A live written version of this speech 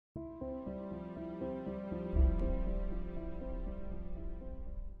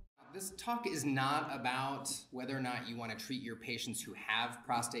This talk is not about whether or not you want to treat your patients who have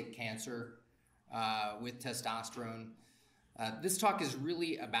prostate cancer with testosterone. This talk is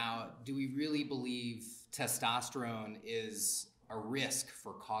really about, do we really believe testosterone is a risk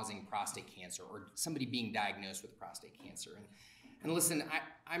for causing prostate cancer or somebody being diagnosed with prostate cancer? And listen,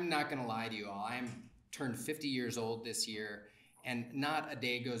 I'm not going to lie to you all. I'm turned 50 years old this year, and not a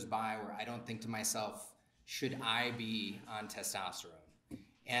day goes by where I don't think to myself, should I be on testosterone?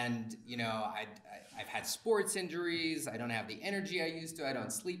 And, you know, I've had sports injuries. I don't have the energy I used to. I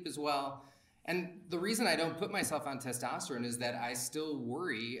don't sleep as well. And the reason I don't put myself on testosterone is that I still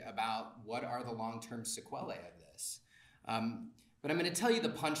worry about what are the long-term sequelae of this. But I'm going to tell you the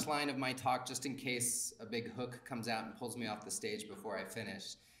punchline of my talk just in case a big hook comes out and pulls me off the stage before I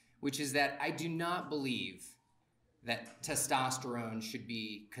finish, which is that I do not believe that testosterone should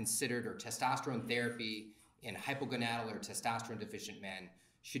be considered, or testosterone therapy in hypogonadal or testosterone deficient men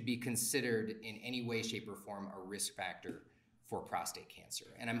should be considered in any way, shape, or form a risk factor for prostate cancer.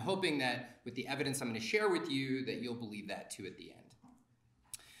 And I'm hoping that with the evidence I'm going to share with you that you'll believe that too at the end.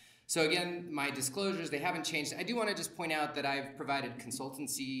 So again, my disclosures, they haven't changed. I do want to just point out that I've provided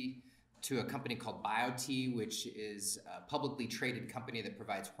consultancy to a company called BioT, which is a publicly traded company that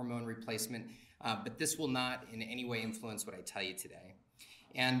provides hormone replacement, but this will not in any way influence what I tell you today.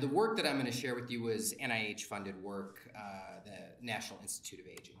 And the work that I'm going to share with you was NIH-funded work, the National Institute of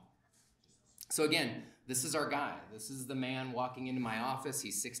Aging. So again, this is our guy. This is the man walking into my office.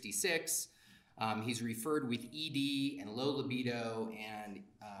 He's 66. He's referred with ED and low libido and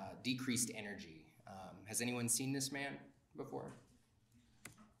decreased energy. Has anyone seen this man before?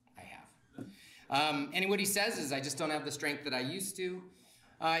 I have. And what he says is, I just don't have the strength that I used to.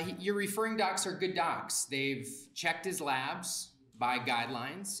 Your referring docs are good docs. They've checked his labs by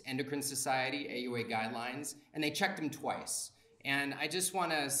guidelines, Endocrine Society, AUA guidelines, and they checked him twice. And I just want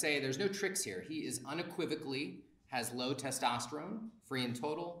to say there's no tricks here. He is unequivocally has low testosterone, free and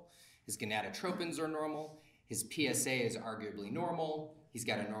total. His gonadotropins are normal. His PSA is arguably normal. He's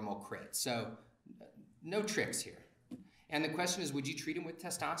got a normal crit. So no tricks here. And the question is, would you treat him with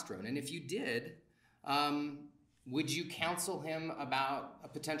testosterone? And if you did, would you counsel him about a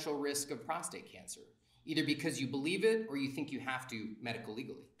potential risk of prostate cancer? Either because you believe it or you think you have to medical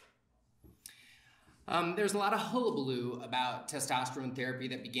legally. There's a lot of hullabaloo about testosterone therapy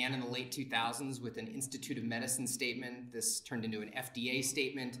that began in the late 2000s with an Institute of Medicine statement. This turned into an FDA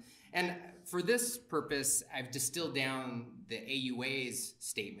statement. And for this purpose, I've distilled down the AUA's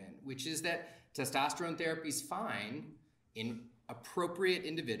statement, which is that testosterone therapy is fine in appropriate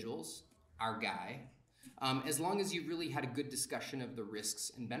individuals, our guy, as long as you really had a good discussion of the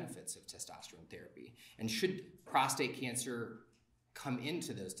risks and benefits of testosterone therapy. And should prostate cancer come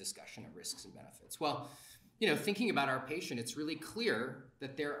into those discussion of risks and benefits? Well, you know, thinking about our patient, it's really clear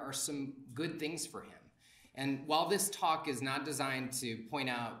that there are some good things for him. And while this talk is not designed to point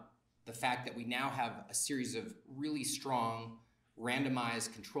out the fact that we now have a series of really strong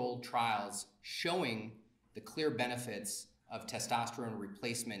randomized controlled trials showing the clear benefits of testosterone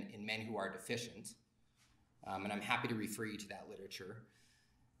replacement in men who are deficient, and I'm happy to refer you to that literature,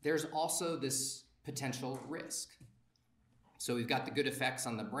 there's also this potential risk. So we've got the good effects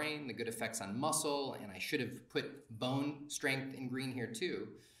on the brain, the good effects on muscle, and I should have put bone strength in green here too.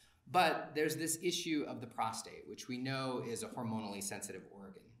 But there's this issue of the prostate, which we know is a hormonally sensitive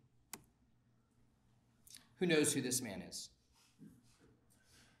organ. Who knows who this man is?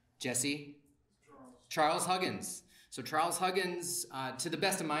 Jesse? Charles Huggins. So Charles Huggins, to the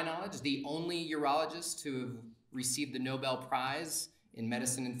best of my knowledge, the only urologist to have received the Nobel Prize in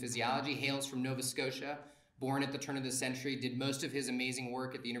Medicine and Physiology, hails from Nova Scotia, born at the turn of the century, did most of his amazing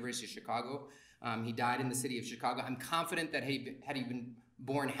work at the University of Chicago. He died in the city of Chicago. I'm confident that had he been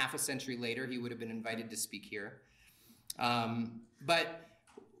born half a century later, he would have been invited to speak here. But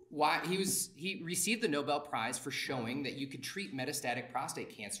why he received the Nobel Prize for showing that you could treat metastatic prostate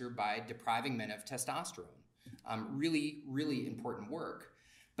cancer by depriving men of testosterone. Really, really important work.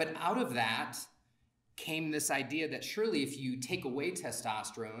 But out of that came this idea that surely if you take away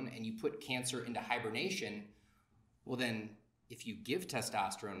testosterone and you put cancer into hibernation, well then if you give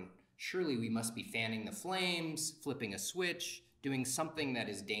testosterone, surely we must be fanning the flames, flipping a switch, doing something that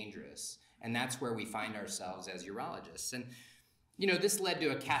is dangerous. And that's where we find ourselves as urologists. And you know, this led to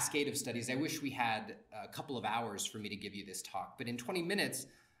a cascade of studies. I wish we had a couple of hours for me to give you this talk, but in 20 minutes,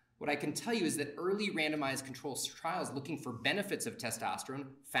 what I can tell you is that early randomized controlled trials looking for benefits of testosterone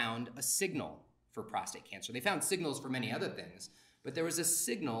found a signal for prostate cancer. They found signals for many other things, but there was a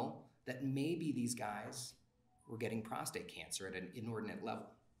signal that maybe these guys were getting prostate cancer at an inordinate level.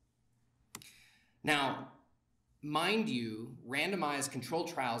 Now, mind you, randomized controlled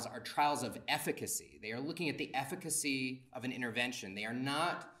trials are trials of efficacy. They are looking at the efficacy of an intervention. They are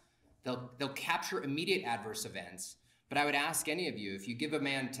not, they'll capture immediate adverse events, but I would ask any of you, if you give a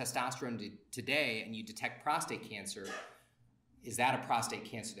man testosterone today and you detect prostate cancer, is that a prostate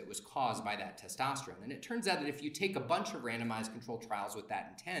cancer that was caused by that testosterone? And it turns out that if you take a bunch of randomized controlled trials with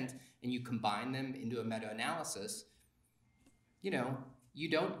that intent and you combine them into a meta-analysis, you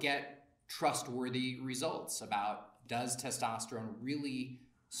don't get trustworthy results about, does testosterone really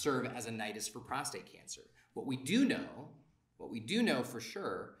serve as a nidus for prostate cancer? What we do know for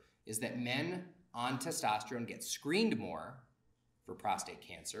sure is that men on testosterone get screened more for prostate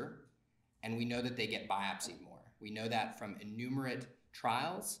cancer, and we know that they get biopsied more. We know that from innumerate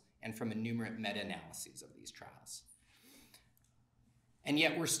trials and from innumerate meta-analyses of these trials. And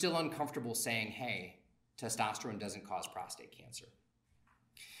yet we're still uncomfortable saying, hey, testosterone doesn't cause prostate cancer.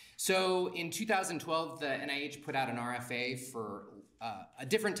 So in 2012, the NIH put out an RFA for a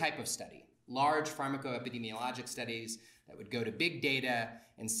different type of study, large pharmacoepidemiologic studies that would go to big data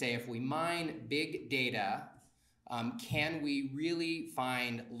and say, if we mine big data, can we really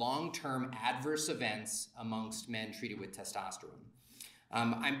find long-term adverse events amongst men treated with testosterone?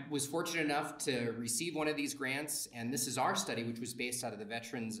 I was fortunate enough to receive one of these grants, and this is our study, which was based out of the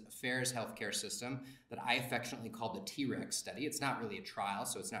Veterans Affairs healthcare system that I affectionately call the T-REX study. It's not really a trial,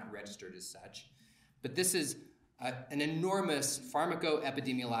 so it's not registered as such. But this is an enormous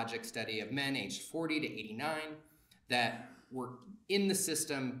pharmacoepidemiologic study of men aged 40 to 89 that were in the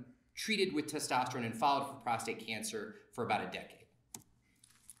system, treated with testosterone and followed for prostate cancer for about a decade.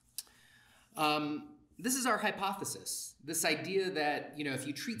 This is our hypothesis. This idea that, if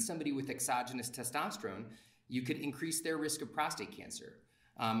you treat somebody with exogenous testosterone, you could increase their risk of prostate cancer.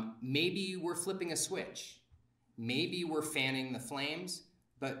 Maybe we're flipping a switch. Maybe we're fanning the flames,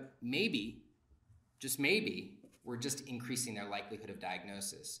 but maybe, just maybe, we're just increasing their likelihood of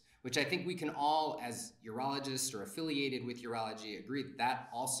diagnosis, which I think we can all, as urologists or affiliated with urology, agree that that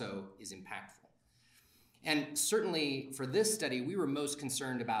also is impactful. And certainly for this study, we were most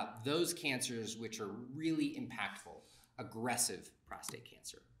concerned about those cancers which are really impactful, aggressive prostate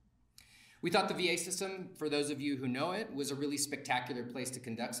cancer. We thought the VA system, for those of you who know it, was a really spectacular place to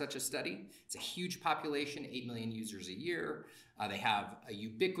conduct such a study. It's a huge population, 8 million users a year. They have a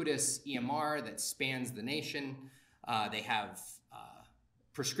ubiquitous EMR that spans the nation. They have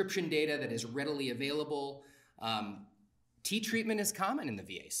prescription data that is readily available. T-treatment is common in the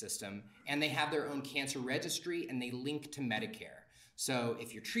VA system, and they have their own cancer registry, and they link to Medicare. So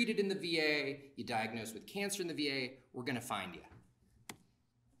if you're treated in the VA, you diagnose with cancer in the VA, we're gonna find you.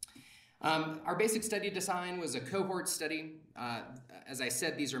 Our basic study design was a cohort study. As I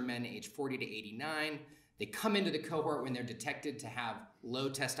said, these are men aged 40 to 89. They come into the cohort when they're detected to have low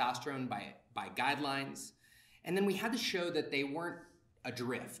testosterone by guidelines. And then we had to show that they weren't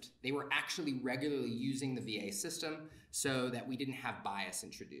adrift. They were actually regularly using the VA system so that we didn't have bias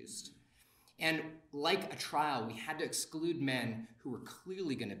introduced. And like a trial, we had to exclude men who were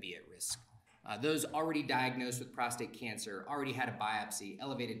clearly going to be at risk. Those already diagnosed with prostate cancer, already had a biopsy,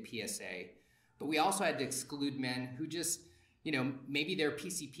 elevated PSA. But we also had to exclude men who just, maybe their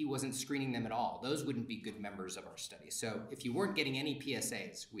PCP wasn't screening them at all. Those wouldn't be good members of our study. So if you weren't getting any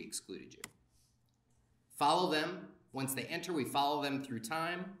PSAs, we excluded you. Follow them. Once they enter, we follow them through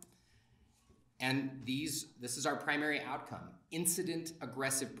time. And this is our primary outcome, incident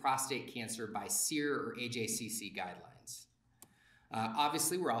aggressive prostate cancer by SEER or AJCC guidelines.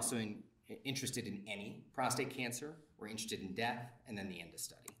 Obviously, we're also interested in any prostate cancer. We're interested in death, and then the end of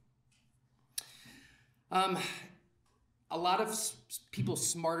study. A lot of people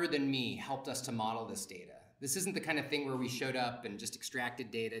smarter than me helped us to model this data. This isn't the kind of thing where we showed up and just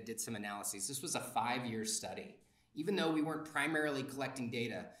extracted data, did some analyses. This was a 5-year study. Even though we weren't primarily collecting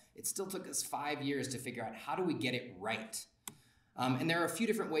data, it still took us 5 years to figure out how do we get it right. And there are a few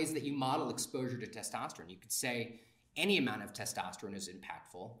different ways that you model exposure to testosterone. You could say any amount of testosterone is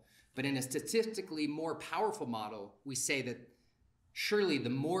impactful, but in a statistically more powerful model, we say that surely the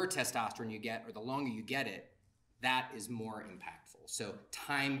more testosterone you get or the longer you get it, that is more impactful. So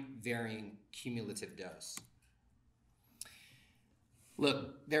time-varying cumulative dose.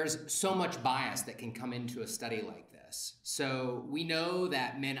 Look, there's so much bias that can come into a study like this. So we know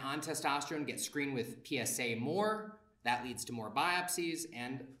that men on testosterone get screened with PSA more. That leads to more biopsies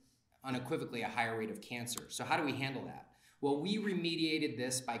and unequivocally a higher rate of cancer. So how do we handle that? Well, we remediated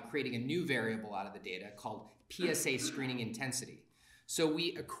this by creating a new variable out of the data called PSA screening intensity. So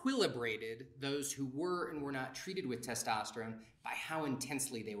we equilibrated those who were and were not treated with testosterone by how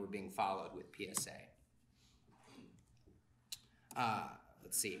intensely they were being followed with PSA.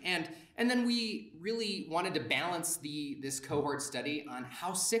 let's see. And then we really wanted to balance this cohort study on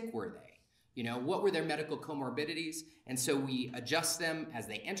how sick were they? You know, what were their medical comorbidities? And so we adjust them as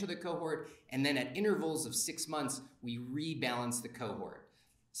they enter the cohort, and then at intervals of 6 months, we rebalance the cohort,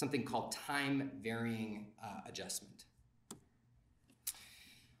 something called time-varying adjustment.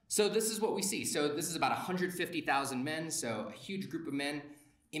 So this is what we see. So this is about 150,000 men, so a huge group of men.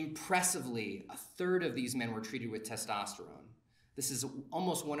 Impressively, a third of these men were treated with testosterone. This is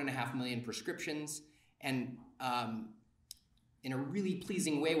almost 1.5 million prescriptions, and in a really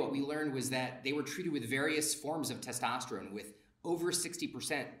pleasing way, what we learned was that they were treated with various forms of testosterone, with over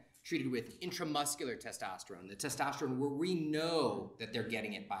 60% treated with intramuscular testosterone, the testosterone where we know that they're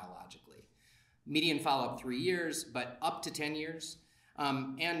getting it biologically. Median follow-up 3 years, but up to 10 years.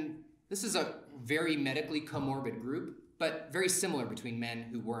 And this is a very medically comorbid group, but very similar between men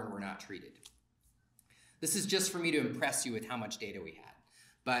who were and were not treated. This is just for me to impress you with how much data we had.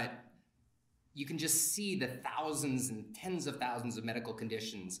 But you can just see the thousands and tens of thousands of medical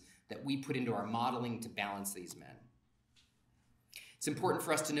conditions that we put into our modeling to balance these men. It's important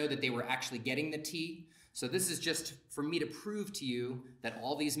for us to know that they were actually getting the T. So this is just for me to prove to you that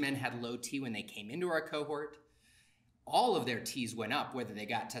all these men had low T when they came into our cohort. All of their Ts went up, whether they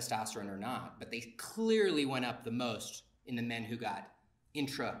got testosterone or not, but they clearly went up the most in the men who got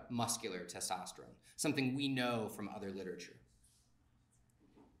intramuscular testosterone, something we know from other literature.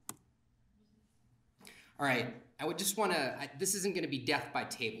 All right, I would just want to, this isn't going to be death by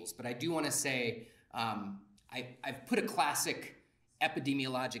tables, but I do want to say I've put a classic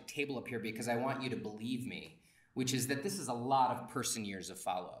epidemiologic table up here because I want you to believe me, which is that this is a lot of person years of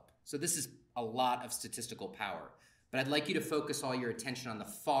follow-up. So this is a lot of statistical power. But I'd like you to focus all your attention on the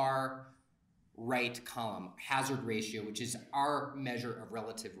far right column, hazard ratio, which is our measure of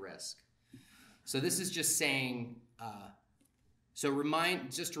relative risk. So this is just saying,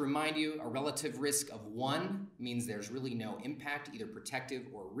 just to remind you, a relative risk of 1 means there's really no impact, either protective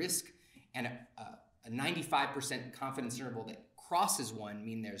or risk, and a 95% confidence interval that crosses 1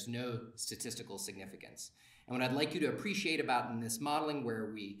 means there's no statistical significance. And what I'd like you to appreciate about in this modeling,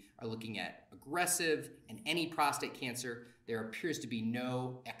 where we are looking at aggressive and any prostate cancer, there appears to be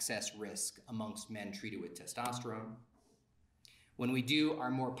no excess risk amongst men treated with testosterone. When we do our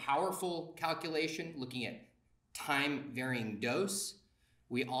more powerful calculation, looking at time-varying dose,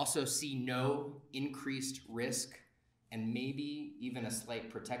 we also see no increased risk and maybe even a slight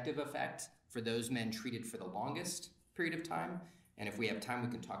protective effect for those men treated for the longest period of time. And if we have time, we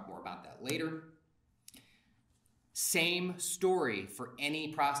can talk more about that later. Same story for any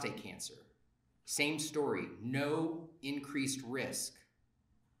prostate cancer. Same story, no increased risk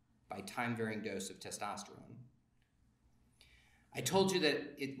by time-varying dose of testosterone. I told you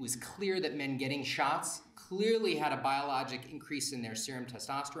that it was clear that men getting shots clearly had a biologic increase in their serum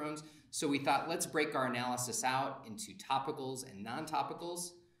testosterones, so we thought, let's break our analysis out into topicals and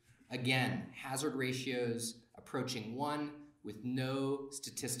non-topicals. Again, hazard ratios approaching 1 with no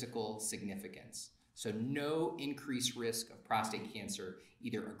statistical significance. So no increased risk of prostate cancer,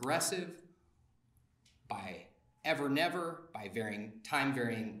 either aggressive, by ever-never, by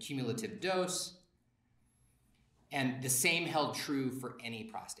time-varying cumulative dose, and the same held true for any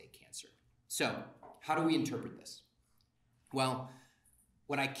prostate cancer. So how do we interpret this? Well,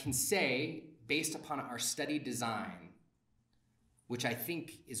 what I can say, based upon our study design, which I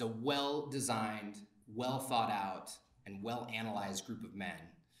think is a well-designed, well-thought-out, and well-analyzed group of men,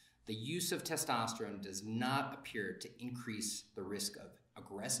 the use of testosterone does not appear to increase the risk of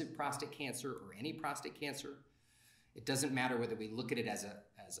aggressive prostate cancer or any prostate cancer. It doesn't matter whether we look at it as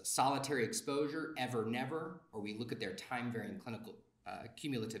a solitary exposure, ever-never, or we look at their time-varying clinical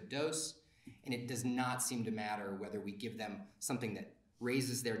cumulative dose, and it does not seem to matter whether we give them something that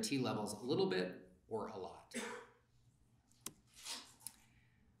raises their T levels a little bit or a lot.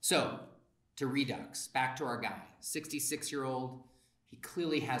 So, to redux, back to our guy, 66-year-old, he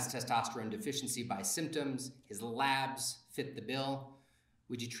clearly has testosterone deficiency by symptoms. His labs fit the bill.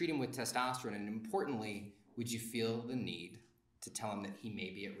 Would you treat him with testosterone? And importantly, would you feel the need to tell him that he may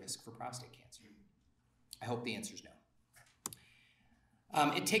be at risk for prostate cancer? I hope the answer is no.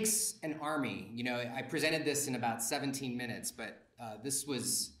 It takes an army. You know, I presented this in about 17 minutes, but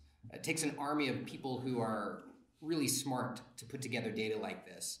it takes an army of people who are really smart to put together data like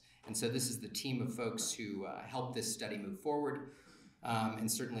this. And so this is the team of folks who helped this study move forward.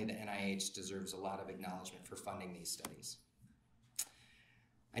 And certainly the NIH deserves a lot of acknowledgement for funding these studies.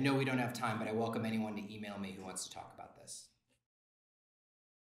 I know we don't have time, but I welcome anyone to email me who wants to talk about this.